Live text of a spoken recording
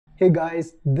Hey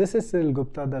guys, this is Cyril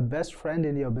Gupta, the best friend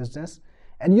in your business.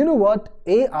 And you know what?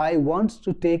 AI wants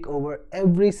to take over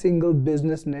every single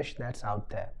business niche that's out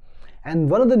there. And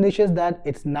one of the niches that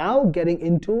it's now getting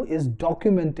into is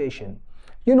documentation.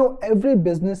 You know, every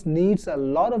business needs a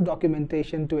lot of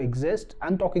documentation to exist.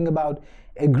 I'm talking about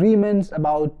agreements,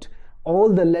 about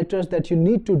all the letters that you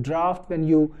need to draft when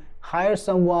you hire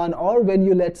someone or when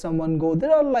you let someone go.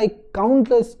 There are like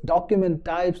countless document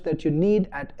types that you need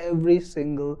at every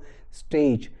single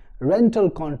stage. Rental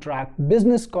contract,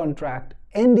 business contract,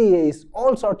 NDAs,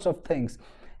 all sorts of things.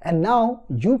 And now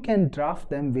you can draft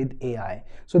them with AI.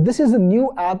 So this is a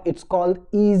new app. It's called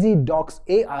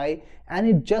EazyDocsAI, and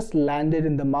it just landed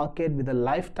in the market with a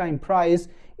lifetime prize.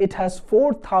 It has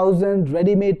 4,000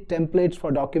 ready-made templates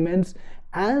for documents,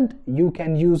 and you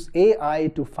can use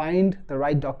AI to find the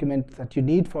right document that you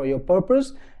need for your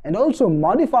purpose and also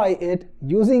modify it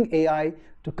using AI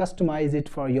to customize it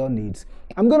for your needs.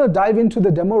 I'm going to dive into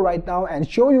the demo right now and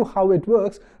show you how it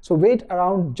works. So wait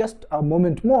around just a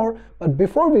moment more. But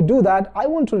before we do that, I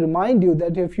want to remind you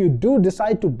that if you do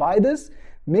decide to buy this,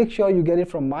 make sure you get it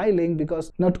from my link,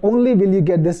 because not only will you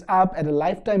get this app at a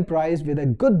lifetime price with a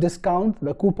good discount,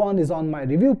 the coupon is on my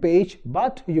review page,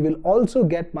 but you will also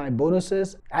get my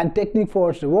bonuses and Technique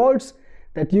Force rewards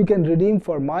that you can redeem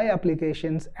for my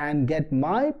applications and get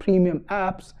my premium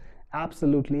apps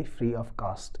absolutely free of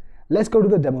cost. Let's go to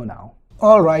the demo now.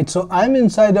 All right, so I'm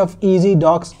inside of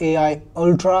EazyDocsAI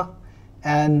Ultra,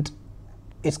 and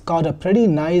it's got a pretty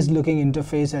nice looking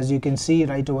interface, as you can see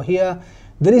right over here.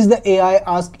 There is the AI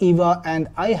Ask Eva, and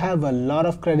I have a lot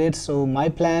of credits, so my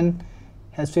plan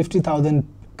has 50,000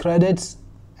 credits,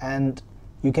 and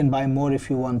you can buy more if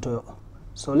you want to.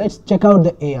 So let's check out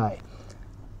the AI.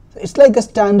 It's like a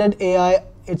standard AI.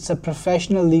 It's a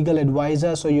professional legal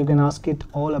advisor, so you can ask it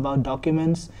all about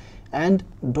documents. And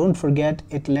don't forget,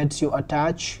 it lets you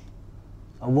attach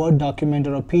a Word document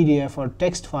or a PDF or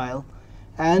text file,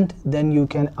 and then you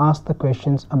can ask the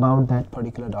questions about that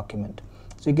particular document.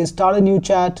 So you can start a new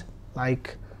chat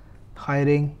like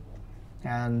hiring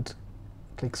and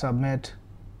click submit,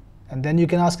 and then you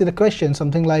can ask it a question,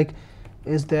 something like,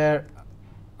 is there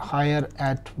hire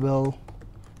at will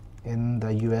in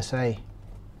the USA?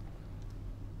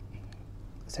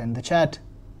 Send the chat.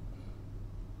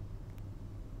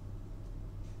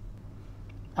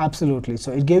 Absolutely.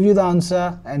 So it gave you the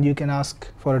answer, and you can ask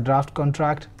for a draft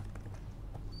contract,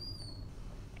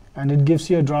 and it gives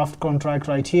you a draft contract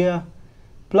right here.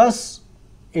 Plus,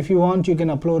 if you want, you can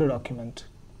upload a document,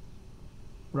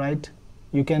 right?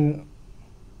 You can,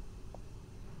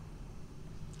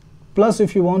 plus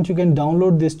if you want, you can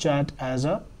download this chat as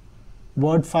a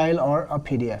Word file or a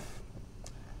PDF.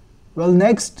 Well,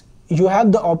 next, you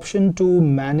have the option to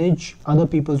manage other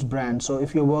people's brands. So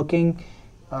if you're working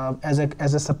as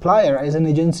a supplier, as an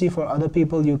agency for other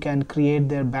people, you can create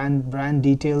their brand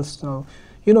details. So,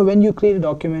 you know, when you create a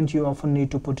document, you often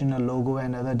need to put in a logo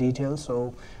and other details.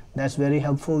 So that's very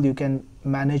helpful. You can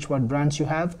manage what brands you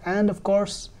have, and of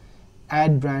course,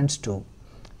 add brands too.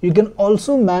 You can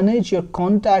also manage your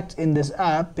contacts in this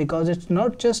app, because it's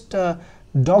not just a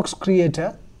docs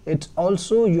creator, it's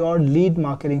also your lead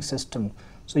marketing system.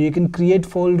 So you can create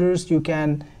folders, you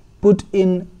can put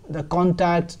in the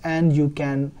contacts, and you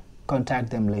can contact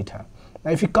them later. Now,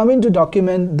 if you come into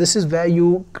document, this is where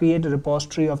you create a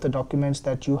repository of the documents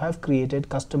that you have created,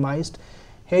 customized.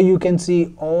 Here you can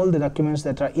see all the documents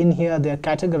that are in here. They are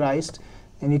categorized,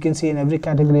 and you can see in every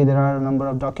category there are a number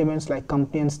of documents, like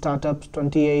company and startups,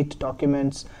 28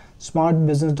 documents, smart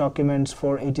business documents,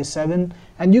 487,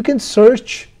 and you can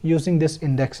search using this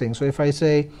indexing. So if I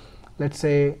say, let's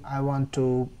say I want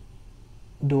to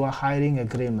do a hiring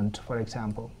agreement, for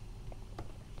example.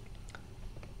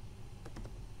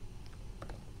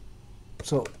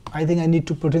 So I think I need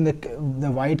to put in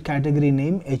the white category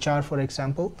name, HR, for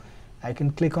example. I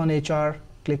can click on HR,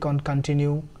 click on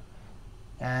continue,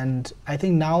 and I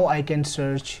think now I can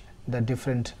search the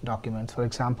different documents. For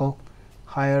example,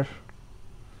 hire,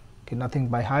 okay, nothing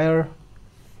by hire,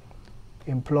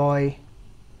 employee.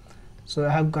 So I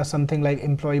have got something like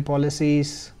employee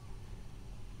policies,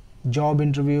 job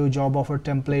interview, job offer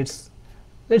templates.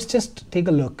 Let's just take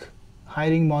a look.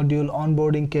 Hiring module,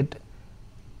 onboarding kit,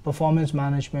 performance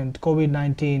management,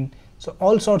 COVID-19. So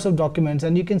all sorts of documents,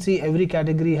 and you can see every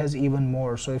category has even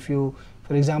more. So if you,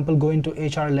 for example, go into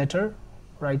HR letter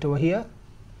right over here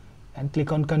and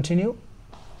click on continue,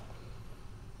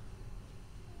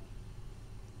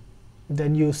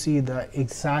 then you see the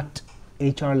exact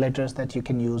HR letters that you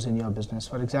can use in your business.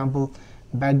 For example,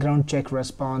 background check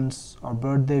response, or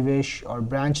birthday wish, or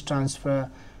branch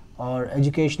transfer, or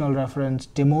educational reference,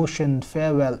 demotion,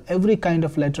 farewell. Every kind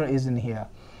of letter is in here.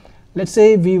 Let's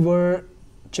say we were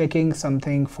checking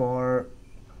something for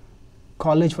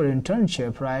college for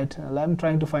internship, right? Well, I'm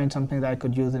trying to find something that I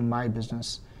could use in my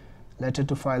business. Letter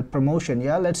to file promotion.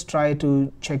 Yeah, let's try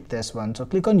to check this one. So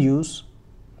click on use,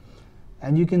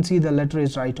 and you can see the letter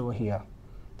is right over here.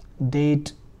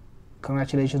 Date,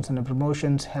 congratulations on the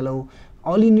promotions, hello.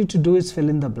 All you need to do is fill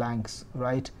in the blanks,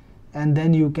 right? And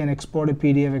then you can export a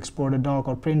PDF, export a doc,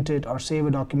 or print it, or save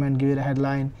a document, give it a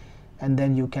headline, and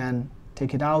then you can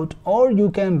take it out, or you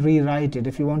can rewrite it.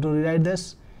 If you want to rewrite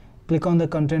this, click on the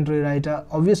content rewriter.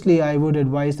 Obviously, I would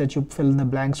advise that you fill in the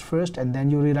blanks first and then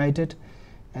you rewrite it,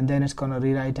 and then it's gonna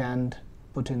rewrite and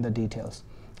put in the details.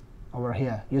 Over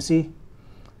here, you see,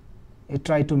 it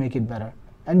tried to make it better.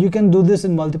 And you can do this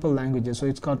in multiple languages. So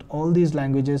it's got all these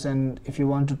languages, and if you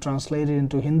want to translate it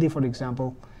into Hindi, for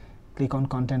example, click on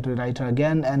content rewriter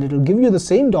again, and it will give you the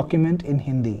same document in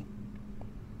Hindi.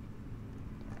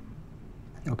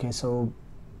 Okay, so,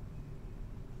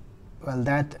 well,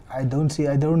 that I don't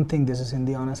think this is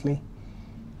Hindi, honestly.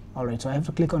 Alright, so I have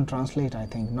to click on translate, I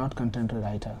think, not content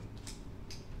rewriter.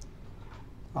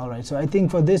 Alright, so I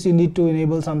think for this you need to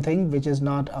enable something which is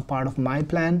not a part of my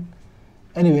plan.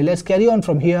 Anyway, let's carry on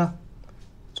from here.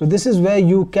 So this is where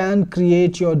you can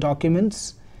create your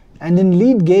documents, and in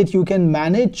LeadGate you can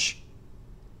manage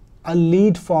a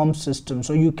lead form system.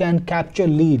 So you can capture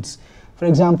leads. For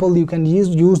example, you can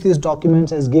use these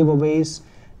documents as giveaways,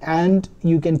 and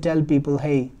you can tell people,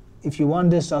 hey, if you want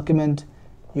this document,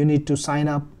 you need to sign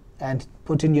up and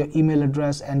put in your email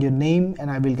address and your name,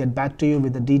 and I will get back to you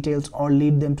with the details, or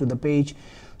lead them to the page.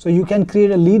 So you can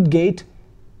create a lead gate.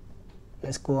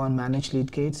 Let's go on manage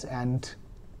lead gates and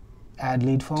add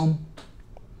lead form.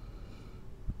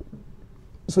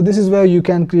 So this is where you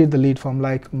can create the lead form,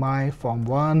 like my form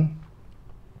 1.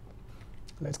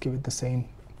 Let's give it the same.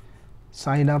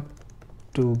 Sign up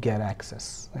to get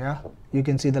access. Yeah, you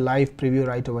can see the live preview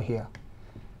right over here,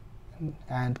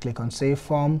 and click on save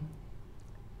form.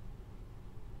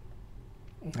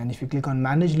 And if you click on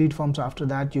manage lead forms after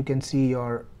that, you can see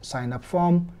your sign up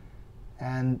form.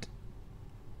 And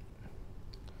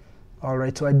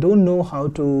alright, so I don't know how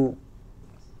to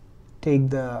take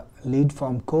the lead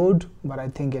form code, but I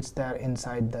think it's there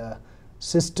inside the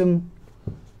system.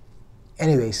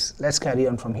 Anyways, let's carry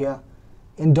on from here.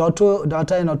 In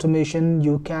data and automation,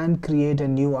 you can create a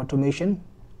new automation,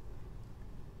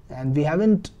 and we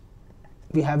haven't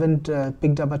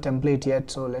picked up a template yet,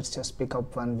 so let's just pick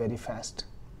up one very fast.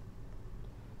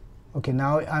 Okay,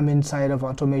 now I'm inside of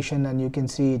automation, and you can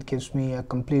see it gives me a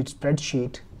complete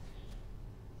spreadsheet,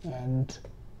 and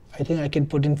I think I can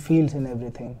put in fields and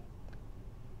everything.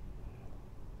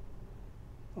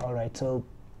 Alright, so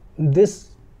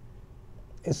this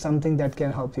is something that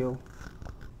can help you.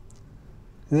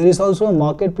 There is also a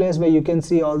marketplace where you can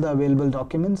see all the available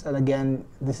documents, and again,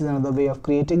 this is another way of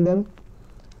creating them.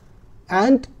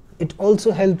 And it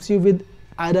also helps you with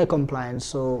ADA compliance.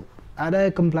 So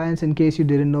ADA compliance, in case you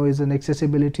didn't know, is an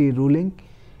accessibility ruling.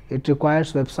 It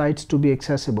requires websites to be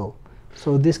accessible.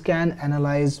 So this can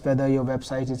analyze whether your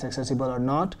website is accessible or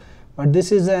not, but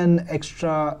this is an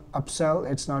extra upsell.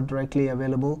 It's not directly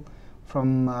available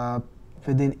from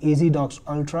within EazyDocs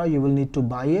Ultra. You will need to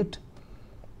buy it.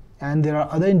 And there are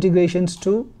other integrations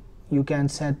too. You can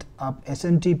set up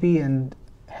SMTP and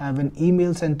have an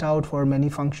email sent out for many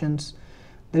functions.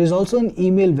 There is also an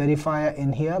email verifier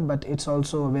in here, but it's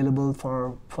also available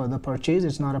for the purchase.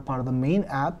 It's not a part of the main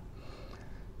app.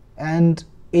 And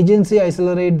Agency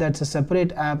Accelerate, that's a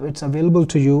separate app. It's available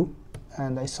to you,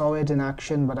 and I saw it in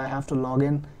action, but I have to log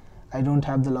in. I don't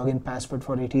have the login password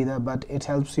for it either, but it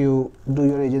helps you do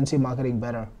your agency marketing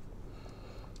better.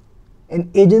 In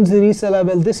Agency Reseller,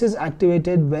 well, this is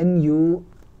activated when you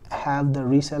have the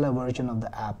reseller version of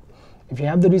the app. If you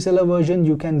have the reseller version,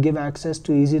 you can give access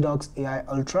to EazyDocsAI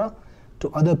Ultra to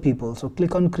other people. So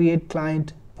click on create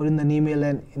client, put in the email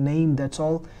and name, that's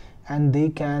all, and they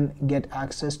can get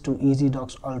access to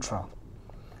EazyDocs Ultra.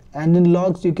 And in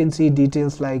logs, you can see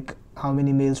details like how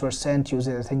many mails were sent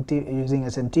using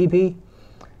SMTP,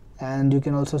 and you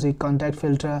can also see contact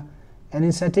filter. And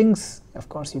in settings, of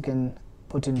course, you can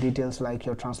put in details like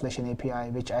your translation API,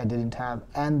 which I didn't have,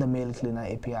 and the mail cleaner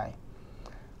API.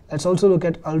 Let's also look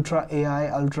at Ultra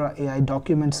AI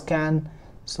document scan.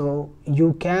 So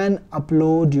you can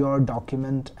upload your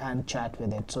document and chat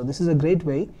with it. So this is a great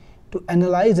way to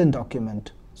analyze a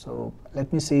document. So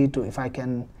let me see if I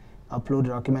can upload a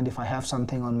document if I have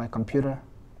something on my computer.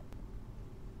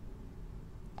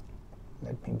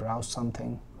 Let me browse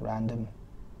something random.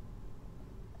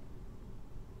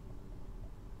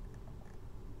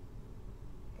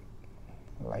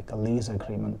 Like a lease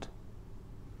agreement.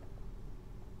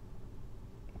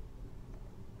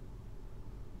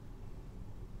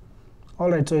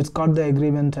 Alright, so it's got the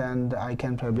agreement and I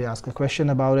can probably ask a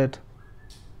question about it.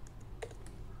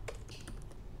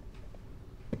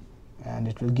 And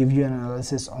it will give you an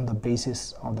analysis on the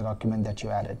basis of the document that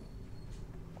you added.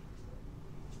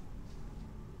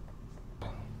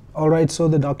 Alright, so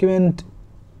the document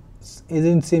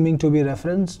isn't seeming to be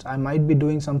referenced. I might be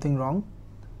doing something wrong.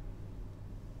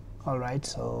 Alright,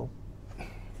 so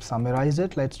summarize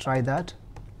it. Let's try that.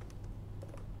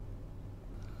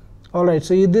 Alright,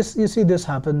 so you see this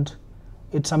happened.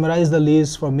 It summarized the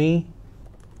leads for me.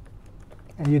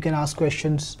 And you can ask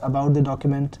questions about the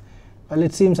document. Well,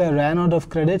 it seems I ran out of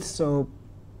credits, so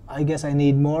I guess I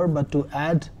need more, but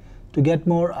to get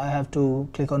more, I have to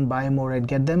click on buy more and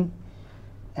get them.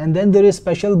 And then there is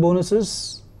special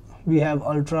bonuses. We have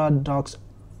Ultra Docs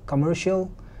Commercial.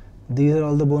 These are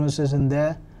all the bonuses in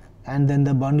there. And then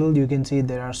the bundle, you can see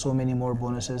there are so many more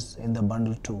bonuses in the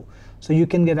bundle too. So you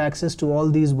can get access to all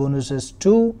these bonuses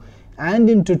too. And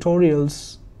in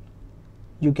tutorials,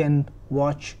 you can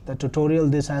watch the tutorial.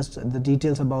 This has the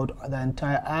details about the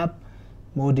entire app,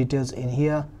 more details in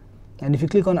here. And if you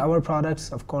click on our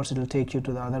products, of course, it will take you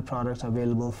to the other products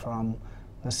available from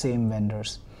the same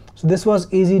vendors. So this was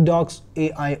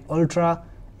EazyDocsAI Ultra.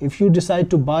 If you decide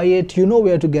to buy it, you know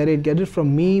where to get it. Get it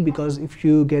from me, because if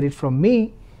you get it from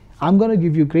me, I'm going to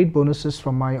give you great bonuses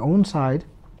from my own side.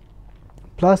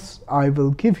 Plus, I will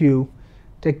give you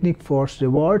Technique Force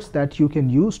rewards that you can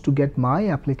use to get my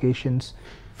applications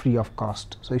free of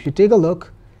cost. So if you take a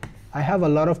look, I have a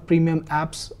lot of premium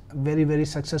apps, very, very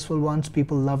successful ones.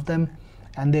 People love them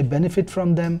and they benefit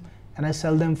from them. And I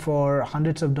sell them for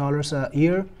hundreds of dollars a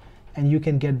year. And you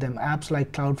can get them. Apps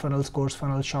like Cloud Funnels, Course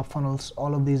Funnels, Shop Funnels,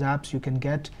 all of these apps you can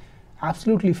get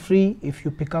absolutely free if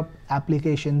you pick up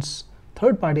applications,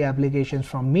 third-party applications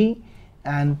from me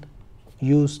and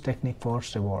use Technique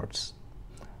Force rewards.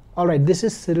 Alright, this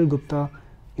is Cyril Gupta,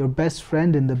 your best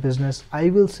friend in the business. I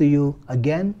will see you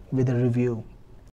again with a review.